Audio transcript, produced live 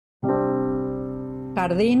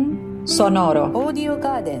Jardín sonoro. Audio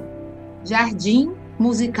garden. Jardim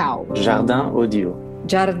musical. Jardin audio.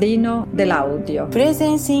 Giardino dell'audio.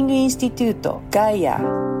 Presencing Instituto Gaia.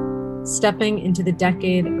 Stepping into the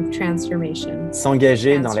decade of transformation.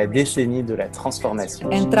 S'engager dans la décennie de la transformation.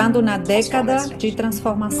 Entrando na década de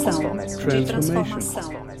transformação.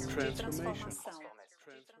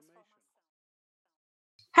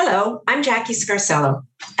 Hello, I'm Jaki Scarcello,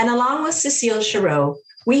 and along with Cecile Charot,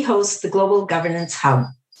 we host the Global Governance Hub.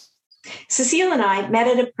 Cecile and I met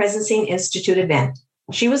at a Presencing Institute event.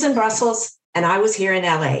 She was in Brussels, and I was here in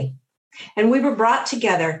LA. And we were brought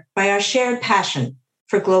together by our shared passion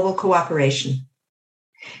for global cooperation.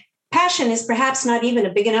 Passion is perhaps not even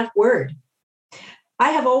a big enough word.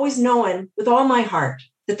 I have always known with all my heart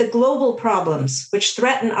that the global problems which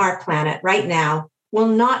threaten our planet right now will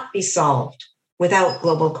not be solved without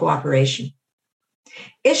global cooperation.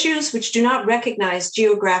 Issues which do not recognize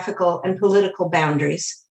geographical and political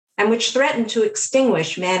boundaries and which threaten to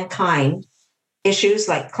extinguish mankind, issues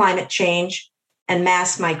like climate change and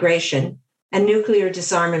mass migration and nuclear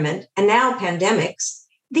disarmament, and now pandemics,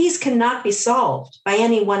 these cannot be solved by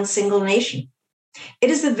any one single nation. It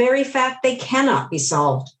is the very fact they cannot be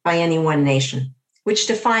solved by any one nation, which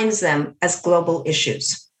defines them as global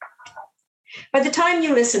issues. By the time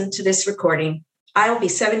you listen to this recording, I'll be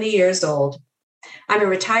 70 years old. I'm a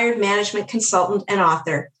retired management consultant and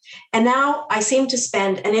author, and now I seem to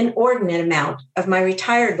spend an inordinate amount of my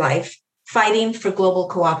retired life fighting for global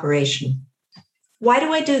cooperation. Why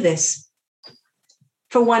do I do this?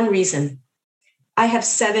 For one reason. I have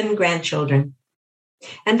 7 grandchildren,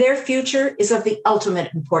 and their future is of the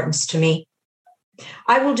ultimate importance to me.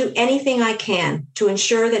 I will do anything I can to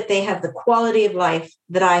ensure that they have the quality of life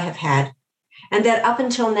that I have had, and that up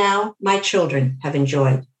until now, my children have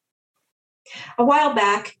enjoyed. A while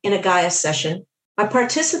back in a Gaia session, a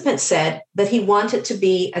participant said that he wanted to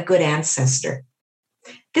be a good ancestor.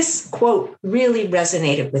 This quote really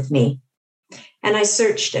resonated with me, and I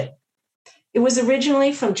searched it. It was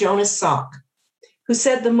originally from Jonas Salk, who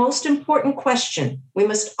said the most important question we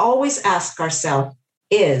must always ask ourselves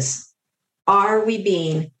is, are we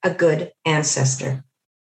being a good ancestor?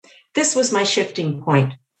 This was my shifting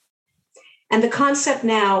point, and the concept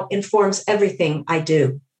now informs everything I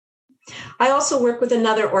do. I also work with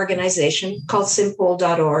another organization called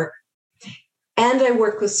Simpol.org, and I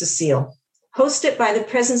work with Cecile, hosted by the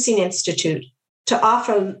Presencing Institute, to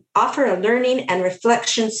offer a learning and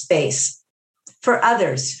reflection space for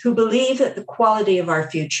others who believe that the quality of our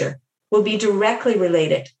future will be directly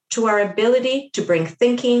related to our ability to bring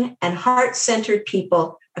thinking and heart-centered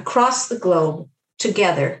people across the globe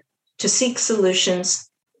together to seek solutions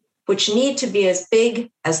which need to be as big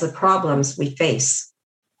as the problems we face.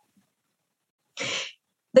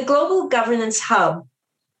 The Global Governance Hub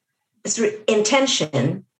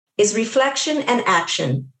intention is reflection and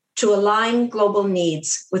action to align global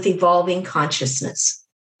needs with evolving consciousness.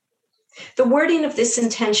 The wording of this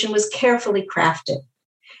intention was carefully crafted.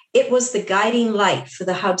 It was the guiding light for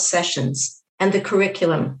the Hub sessions and the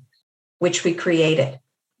curriculum which we created.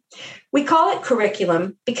 We call it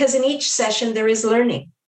curriculum because in each session there is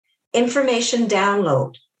learning, information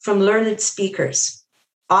download from learned speakers,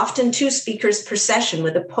 often 2 speakers per session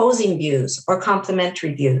with opposing views or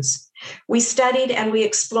complementary views. We studied and we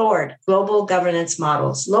explored global governance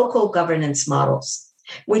models, local governance models.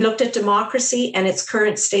 We looked at democracy and its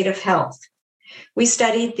current state of health. We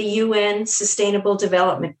studied the UN Sustainable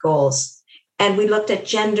Development Goals, and we looked at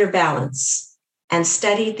gender balance and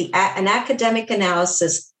studied an academic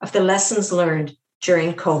analysis of the lessons learned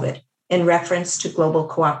during COVID in reference to global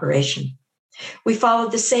cooperation. We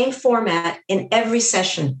followed the same format in every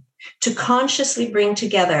session to consciously bring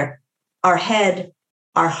together our head,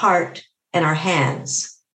 our heart, and our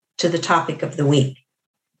hands to the topic of the week.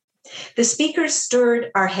 The speakers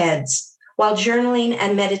stirred our heads while journaling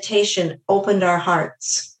and meditation opened our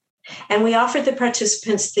hearts. And we offered the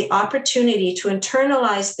participants the opportunity to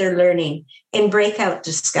internalize their learning in breakout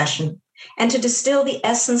discussion and to distill the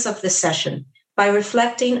essence of the session by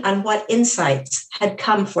reflecting on what insights had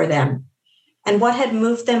come for them and what had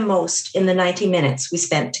moved them most in the 90 minutes we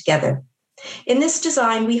spent together. In this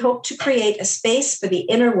design, we hope to create a space for the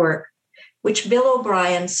inner work, which Bill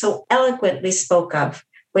O'Brien so eloquently spoke of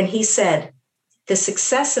when he said, the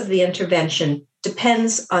success of the intervention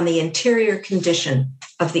depends on the interior condition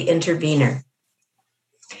of the intervener.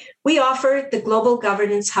 We offer the Global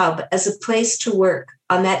Governance Hub as a place to work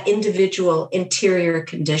on that individual interior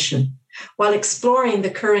condition while exploring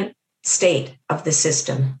the current state of the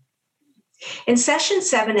system. In session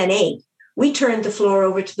 7 and 8, we turned the floor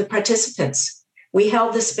over to the participants. We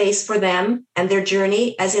held the space for them and their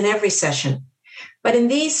journey as in every session. But in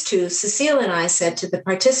these two, Cecile and I said to the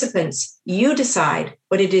participants, you decide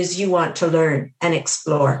what it is you want to learn and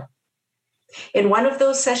explore. In one of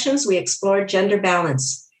those sessions, we explored gender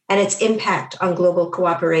balance and its impact on global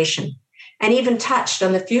cooperation, and even touched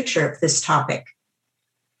on the future of this topic.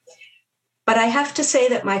 But I have to say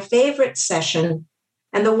that my favorite session,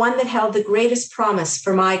 and the one that held the greatest promise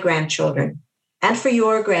for my grandchildren, and for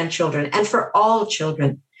your grandchildren, and for all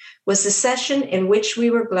children, was the session in which we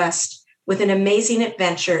were blessed with an amazing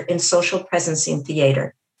adventure in social presencing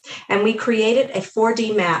theater. And we created a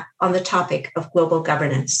 4D map on the topic of global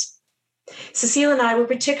governance. Cecile and I were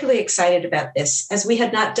particularly excited about this, as we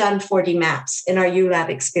had not done 4D maps in our ULab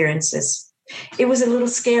experiences. It was a little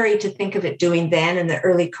scary to think of it doing then in the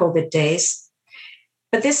early COVID days.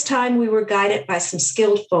 But this time we were guided by some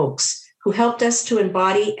skilled folks who helped us to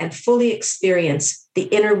embody and fully experience the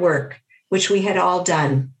inner work, which we had all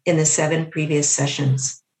done in the 7 previous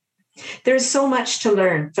sessions. There is so much to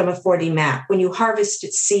learn from a 4D map when you harvest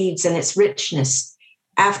its seeds and its richness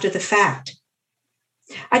after the fact.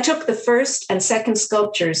 I took the first and second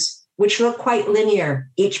sculptures, which look quite linear,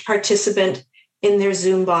 each participant in their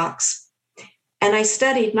Zoom box. And I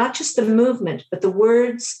studied not just the movement, but the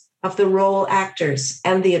words of the role actors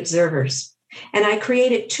and the observers. And I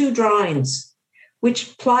created 2 drawings,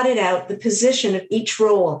 which plotted out the position of each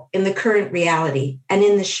role in the current reality and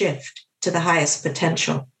in the shift to the highest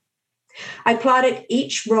potential. I plotted how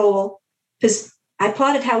each role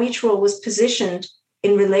was positioned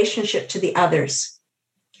in relationship to the others,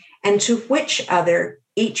 and to which other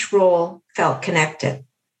each role felt connected.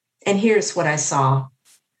 And here's what I saw.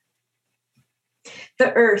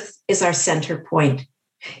 The earth is our center point.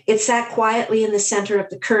 It sat quietly in the center of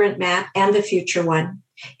the current map and the future one.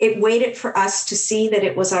 It waited for us to see that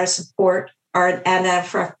it was our support and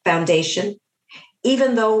our foundation.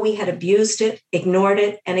 Even though we had abused it, ignored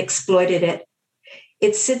it, and exploited it,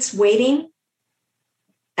 it sits waiting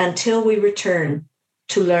until we return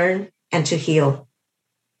to learn and to heal.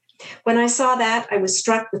 When I saw that, I was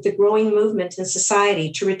struck with the growing movement in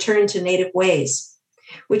society to return to native ways,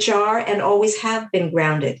 which are and always have been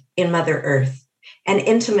grounded in Mother Earth and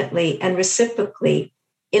intimately and reciprocally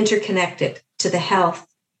interconnected to the health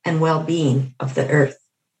and well-being of the earth.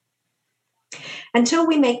 Until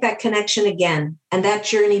we make that connection again and that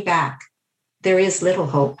journey back, there is little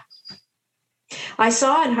hope. I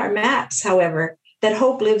saw in our maps, however, that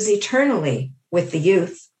hope lives eternally with the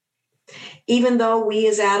youth. Even though we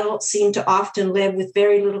as adults seem to often live with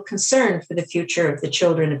very little concern for the future of the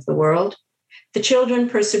children of the world, the children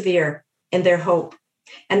persevere in their hope,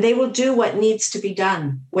 and they will do what needs to be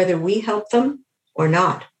done, whether we help them or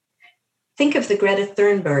not. Think of the Greta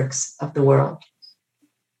Thunbergs of the world.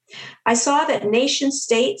 I saw that nation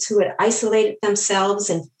states who had isolated themselves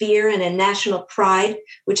in fear and in national pride,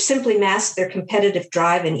 which simply masked their competitive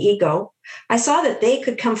drive and ego, I saw that they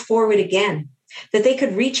could come forward again, that they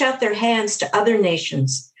could reach out their hands to other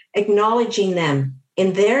nations, acknowledging them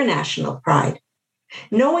in their national pride,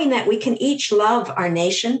 knowing that we can each love our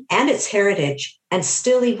nation and its heritage and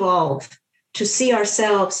still evolve to see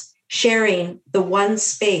ourselves sharing the one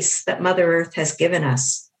space that Mother Earth has given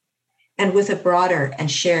us, and with a broader and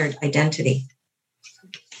shared identity.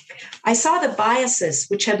 I saw the biases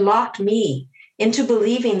which had locked me into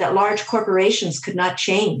believing that large corporations could not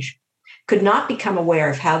change, could not become aware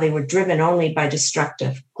of how they were driven only by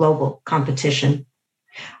destructive global competition.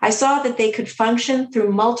 I saw that they could function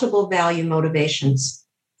through multiple value motivations.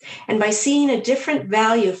 And by seeing a different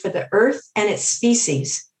value for the earth and its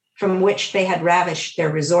species from which they had ravished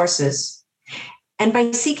their resources, and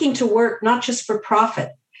by seeking to work not just for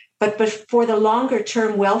profit, but for the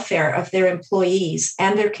longer-term welfare of their employees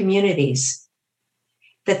and their communities,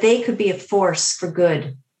 that they could be a force for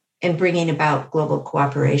good in bringing about global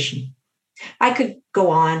cooperation. I could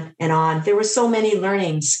go on and on. There were so many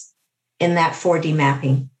learnings in that 4D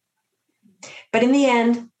mapping. But in the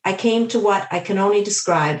end, I came to what I can only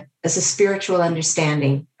describe as a spiritual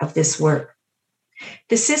understanding of this work.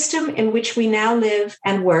 The system in which we now live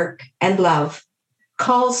and work and love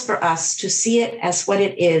calls for us to see it as what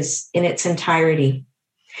it is in its entirety.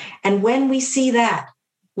 And when we see that,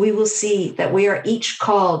 we will see that we are each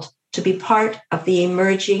called to be part of the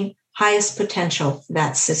emerging highest potential for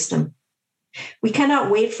that system. We cannot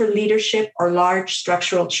wait for leadership or large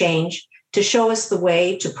structural change to show us the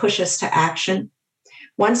way, to push us to action.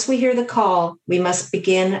 Once we hear the call, we must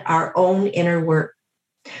begin our own inner work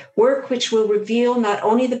which will reveal not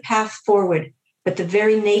only the path forward, but the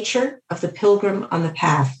very nature of the pilgrim on the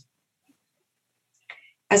path.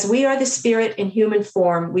 As we are the spirit in human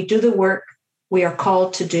form, we do the work we are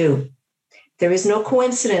called to do. There is no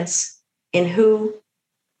coincidence in who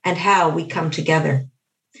and how we come together.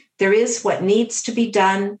 There is what needs to be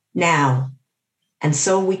done now, and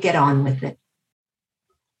so we get on with it.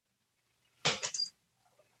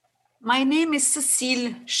 My name is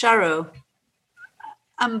Cecile Charot.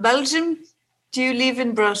 I'm Belgian, do live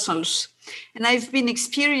in Brussels, and I've been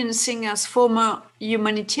experiencing as former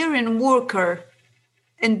humanitarian worker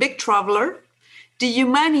and big traveler the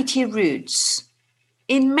humanity roots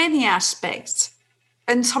in many aspects,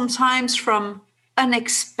 and sometimes from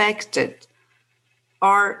unexpected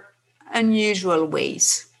or unusual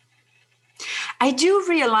ways. I do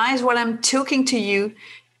realize while I'm talking to you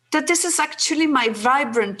that this is actually my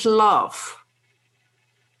vibrant love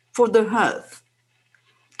for the earth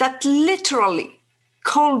that literally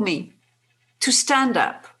called me to stand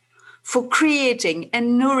up for creating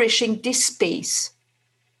and nourishing this space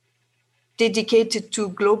dedicated to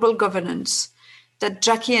global governance that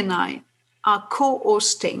Jaki and I are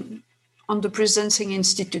co-hosting on the Presencing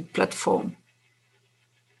Institute platform.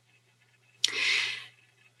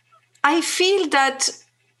 I feel that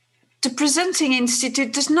the Presencing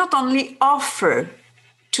Institute does not only offer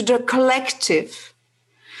to the collective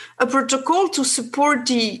a protocol to support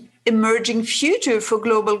the emerging future for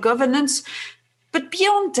global governance, but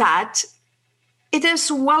beyond that, it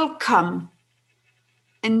is welcome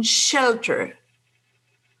and shelter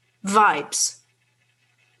vibes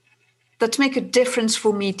that make a difference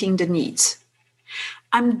for meeting the needs.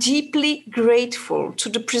 I'm deeply grateful to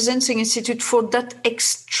the Presencing Institute for that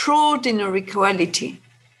extraordinary quality,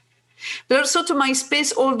 but also to my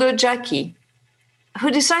space holder, Jaki,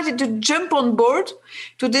 who decided to jump on board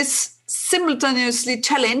to this simultaneously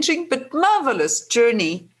challenging but marvelous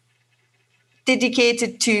journey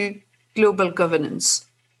dedicated to global governance.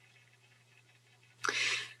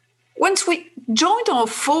 Once we joined our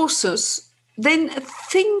forces, then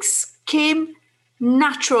things came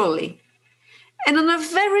naturally and in a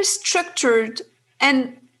very structured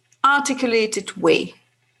and articulated way.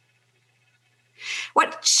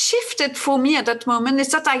 What shifted for me at that moment is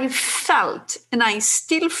that I felt, and I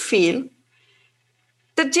still feel,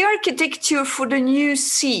 that the architecture for the new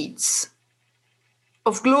seeds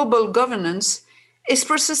of global governance is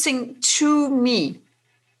processing through me,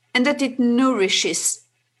 and that it nourishes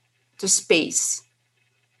the space.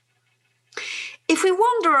 If we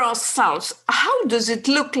wonder ourselves, how does it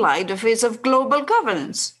look like the face of global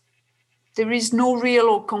governance? There is no real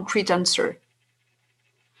or concrete answer.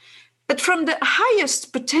 But from the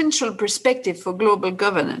highest potential perspective for global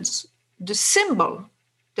governance, the symbol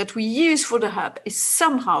that we use for the hub is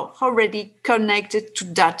somehow already connected to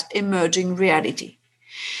that emerging reality.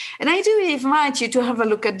 And I do invite you to have a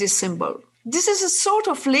look at this symbol. This is a sort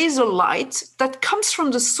of laser light that comes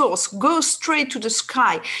from the source, goes straight to the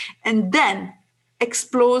sky, and then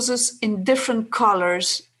explodes in different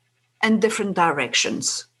colors and different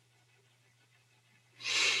directions.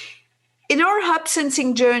 In our hub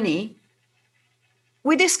sensing journey,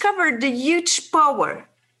 we discovered the huge power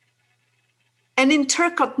and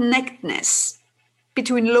interconnectedness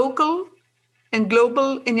between local and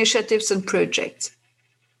global initiatives and projects.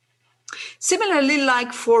 Similarly,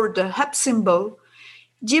 like for the hub symbol,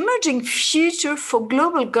 the emerging future for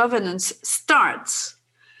global governance starts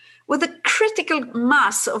with a critical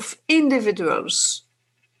mass of individuals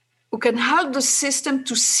who can help the system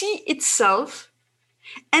to see itself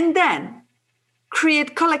and then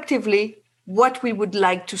create collectively what we would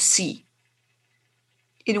like to see.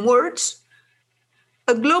 In words,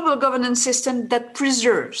 a global governance system that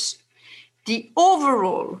preserves the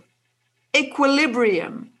overall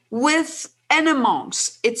equilibrium with and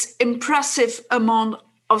amongst its impressive amount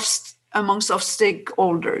of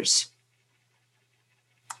stakeholders.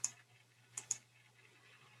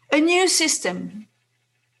 A new system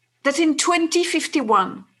that in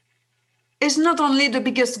 2051 is not only the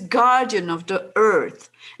biggest guardian of the earth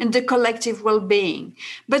and the collective well-being,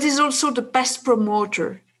 but is also the best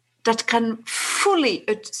promoter that can fully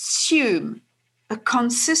assume a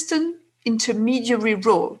consistent intermediary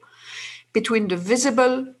role between the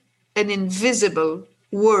visible and invisible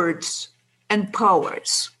words and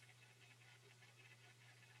powers.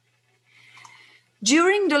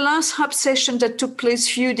 During the last hub session that took place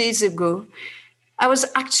a few days ago, I was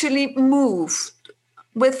actually moved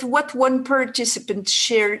with what one participant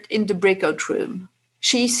shared in the breakout room.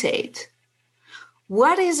 She said,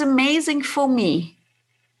 "What is amazing for me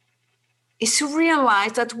is to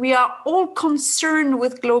realize that we are all concerned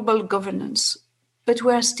with global governance, but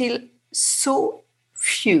we are still so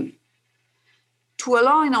few to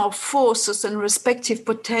align our forces and respective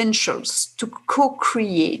potentials to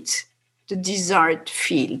co-create the desired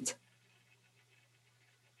field."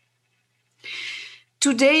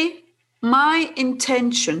 Today, my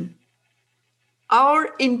intention, our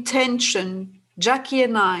intention, Jaki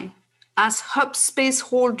and I, as hub space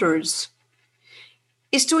holders,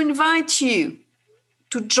 is to invite you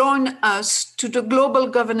to join us to the Global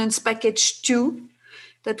Governance Package 2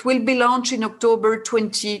 that will be launched in October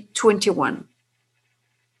 2021.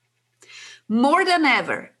 More than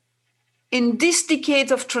ever, in this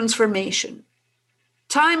decade of transformation,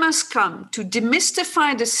 time has come to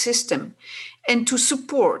demystify the system and to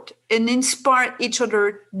support and inspire each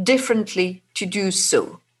other differently to do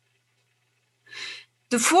so.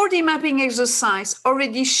 The 4D mapping exercise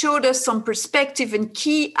already showed us some perspective and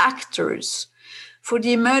key actors for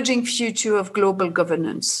the emerging future of global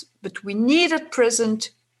governance, but we need at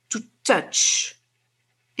present to touch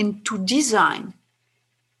and to design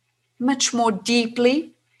much more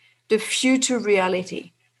deeply the future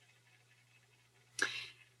reality.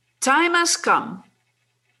 Time has come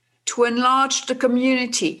to enlarge the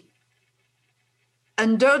community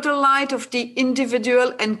under the light of the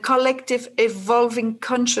individual and collective evolving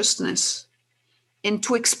consciousness, and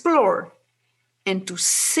to explore and to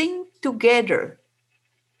sing together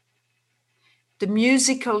the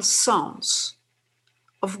musical sounds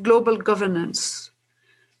of global governance,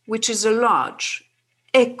 which is a large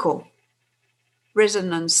echo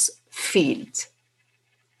resonance field.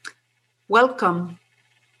 Welcome,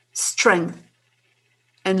 strength,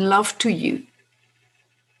 and love to you.